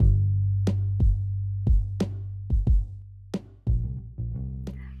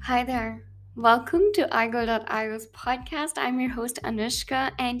Hi there. Welcome to iGo.io's podcast. I'm your host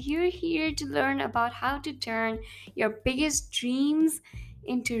Anushka, and you're here to learn about how to turn your biggest dreams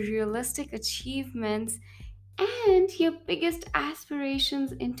into realistic achievements and your biggest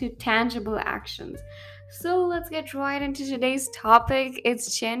aspirations into tangible actions. So let's get right into today's topic.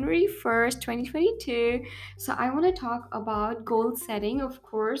 It's January 1st, 2022. So I want to talk about goal setting, of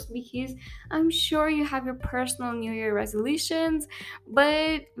course, because I'm sure you have your personal New Year resolutions,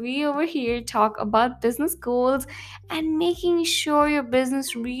 but we over here talk about business goals and making sure your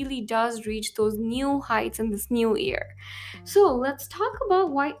business really does reach those new heights in this new year. So let's talk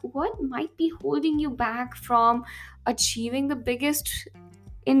about what might be holding you back from achieving the biggest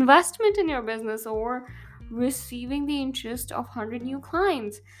investment in your business or receiving the interest of 100 new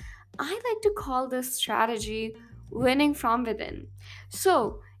clients. I like to call this strategy winning from within.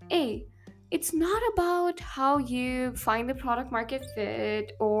 So, A, it's not about how you find the product market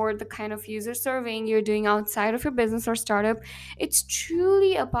fit or the kind of user surveying you're doing outside of your business or startup. It's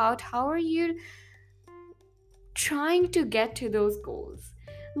truly about how are you trying to get to those goals.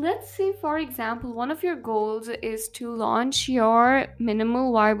 Let's say, for example, one of your goals is to launch your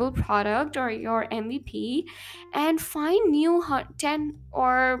minimal viable product or your MVP and find new 10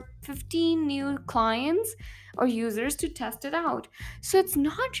 or 15 new clients or users to test it out. So it's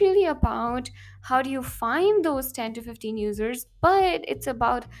not really about how do you find those 10 to 15 users, but it's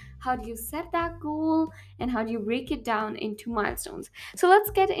about how do you set that goal and how do you break it down into milestones. So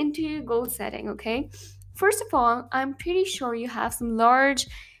let's get into goal setting, okay? First of all, I'm pretty sure you have some large,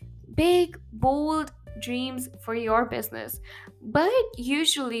 big, bold dreams for your business. But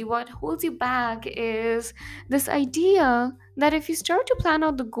usually, what holds you back is this idea that if you start to plan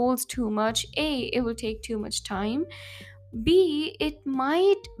out the goals too much, A, it will take too much time, B, it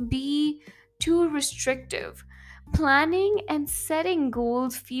might be too restrictive. Planning and setting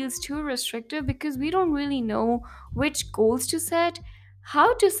goals feels too restrictive because we don't really know which goals to set,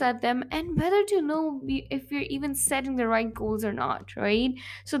 how to set them, and whether to know if you're even setting the right goals or not, right?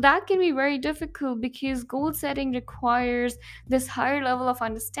 So that can be very difficult because goal setting requires this higher level of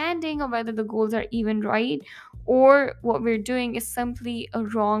understanding of whether the goals are even right or what we're doing is simply a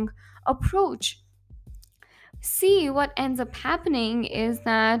wrong approach. See, what ends up happening is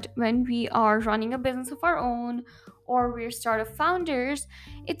that when we are running a business of our own or we're startup founders,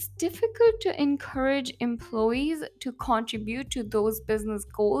 it's difficult to encourage employees to contribute to those business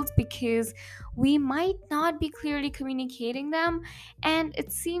goals because we might not be clearly communicating them, and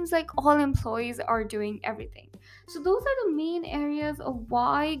it seems like all employees are doing everything. So those are the main areas of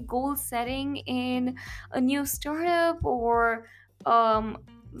why goal setting in a new startup or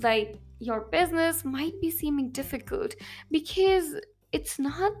like your business might be seeming difficult, because it's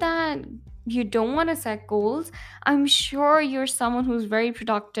not that you don't want to set goals. I'm sure you're someone who's very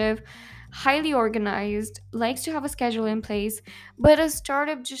productive, highly organized, likes to have a schedule in place, but a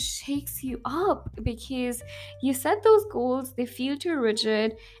startup just shakes you up because you set those goals, they feel too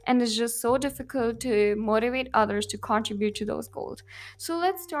rigid, and it's just so difficult to motivate others to contribute to those goals. So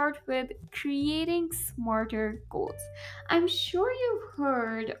let's start with creating smarter goals. I'm sure you've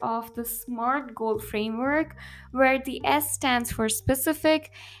heard of the SMART goal framework, where the S stands for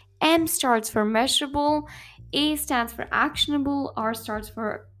specific, M starts for measurable, A stands for actionable, R starts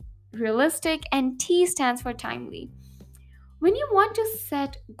for realistic, and T stands for timely. When you want to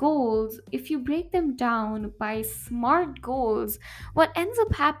set goals, if you break them down by SMART goals, what ends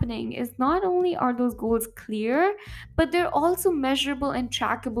up happening is not only are those goals clear, but they're also measurable and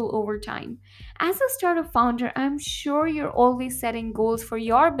trackable over time. As a startup founder, I'm sure you're always setting goals for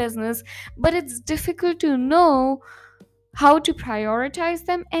your business, but it's difficult to know how to prioritize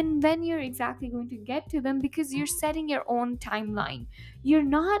them and when you're exactly going to get to them because you're setting your own timeline. You're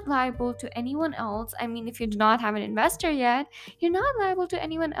not liable to anyone else. I mean, if you do not have an investor yet, you're not liable to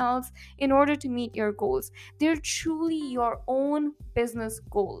anyone else in order to meet your goals. They're truly your own business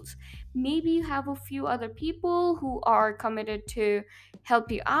goals. Maybe you have a few other people who are committed to help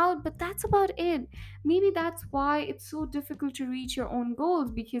you out, but that's about it. Maybe that's why it's so difficult to reach your own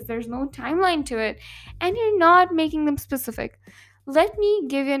goals, because there's no timeline to it and you're not making them specific. Let me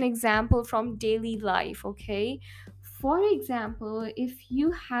give you an example from daily life, okay? For example, if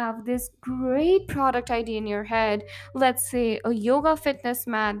you have this great product idea in your head, let's say a yoga fitness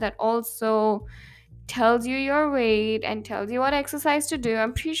mat that also tells you your weight and tells you what exercise to do.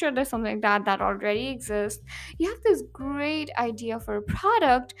 I'm pretty sure there's something like that already exists. You have this great idea for a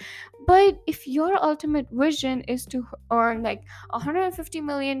product, but if your ultimate vision is to earn like $150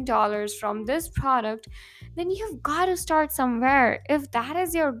 million from this product, then you've got to start somewhere. If that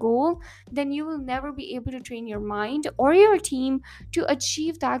is your goal, then you will never be able to train your mind or your team to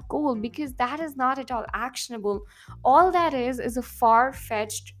achieve that goal, because that is not at all actionable. All that is a far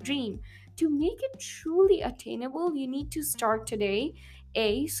fetched dream. To make it truly attainable, you need to start today.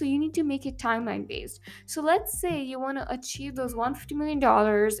 So you need to make it timeline based. So let's say you want to achieve those $150 million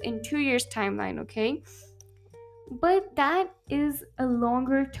in 2 years timeline, okay? But that is a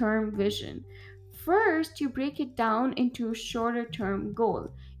longer term vision. First, you break it down into a shorter term goal.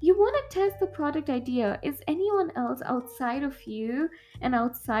 You want to test the product idea. Is anyone else outside of you and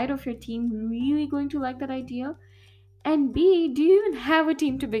outside of your team really going to like that idea? And B, do you even have a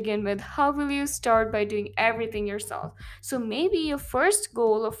team to begin with? How will you start by doing everything yourself? So maybe your first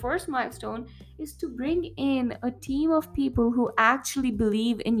goal or first milestone is to bring in a team of people who actually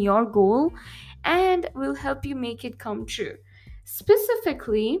believe in your goal and will help you make it come true.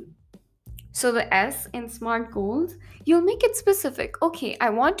 Specifically, so the S in SMART goals, you'll make it specific. Okay, I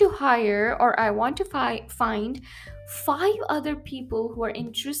want to hire or I want to find 5 other people who are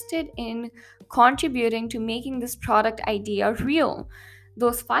interested in contributing to making this product idea real.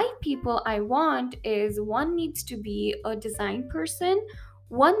 Those 5 people I want is one needs to be a design person,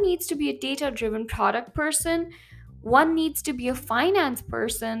 one needs to be a data driven product person, one needs to be a finance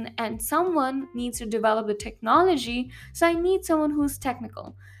person, and someone needs to develop the technology. So I need someone who's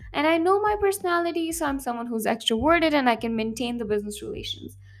technical. And I know my personality, so I'm someone who's extroverted and I can maintain the business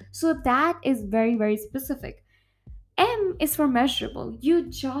relations. So that is very, very specific. M is for measurable. You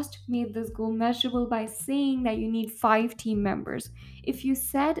just made this goal measurable by saying that you need 5 team members. If you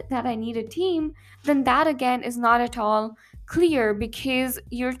said that I need a team, then that again is not at all clear, because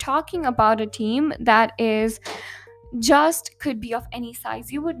you're talking about a team that is just could be of any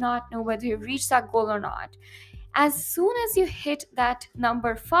size. You would not know whether you've reached that goal or not. As soon as you hit that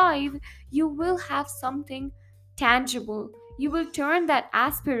number 5, you will have something tangible. You will turn that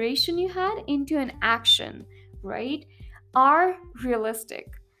aspiration you had into an action, right? Are realistic.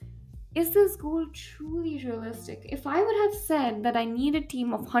 Is this goal truly realistic? If I would have said that I need a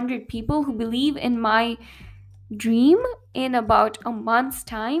team of 100 people who believe in my dream in about a month's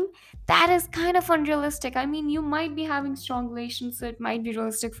time, that is kind of unrealistic. I mean, you might be having strong relations, so it might be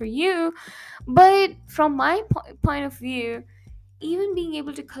realistic for you, but from my point of view, even being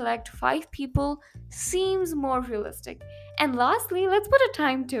able to collect 5 people seems more realistic. And lastly, let's put a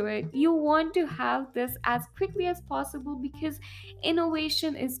time to it. You want to have this as quickly as possible, because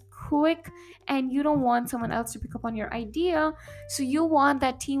innovation is quick and you don't want someone else to pick up on your idea. So you want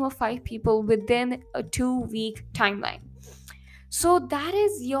that team of 5 people within a 2 week timeline. So that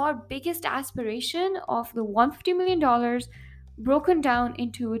is your biggest aspiration of the $150 million broken down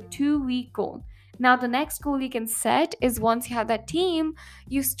into a 2 week goal. Now, the next goal you can set is, once you have that team,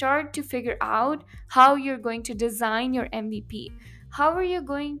 you start to figure out how you're going to design your MVP. How are you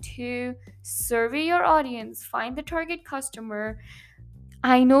going to survey your audience, find the target customer?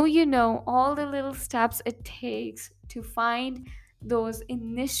 I know you know all the little steps it takes to find those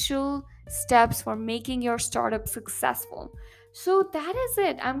initial steps for making your startup successful. So that is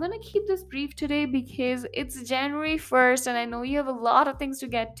it. I'm going to keep this brief today because it's January 1st and I know you have a lot of things to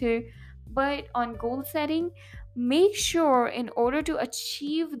get to. But on goal setting, make sure in order to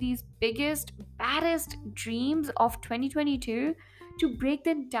achieve these biggest, baddest dreams of 2022, to break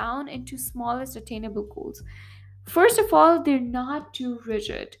them down into smallest attainable goals. First of all, they're not too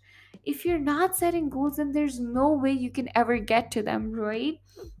rigid. If you're not setting goals, then there's no way you can ever get to them, right?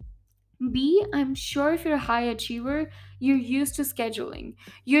 B, I'm sure if you're a high achiever, you're used to scheduling.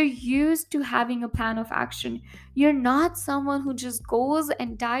 You're used to having a plan of action. You're not someone who just goes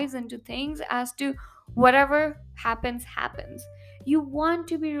and dives into things as to whatever happens, happens. You want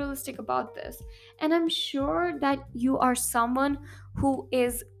to be realistic about this. And I'm sure that you are someone who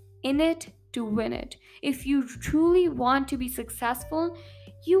is in it to win it. If you truly want to be successful,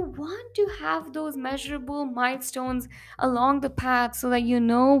 you want to have those measurable milestones along the path so that you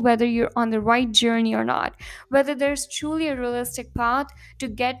know whether you're on the right journey or not, whether there's truly a realistic path to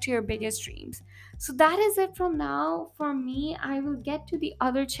get to your biggest dreams. So that is it from now. For me, I will get to the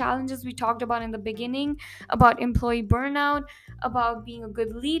other challenges we talked about in the beginning, about employee burnout, about being a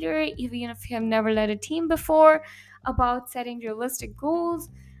good leader, even if you have never led a team before, about setting realistic goals,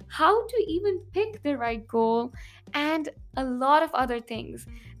 how to even pick the right goal, and a lot of other things.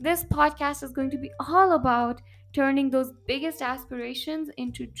 This podcast is going to be all about turning those biggest aspirations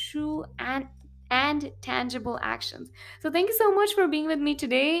into true and and tangible actions. So, thank you so much for being with me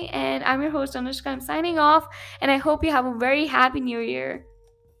today. And I'm your host, Anushka. I'm signing off, and I hope you have a very happy new year.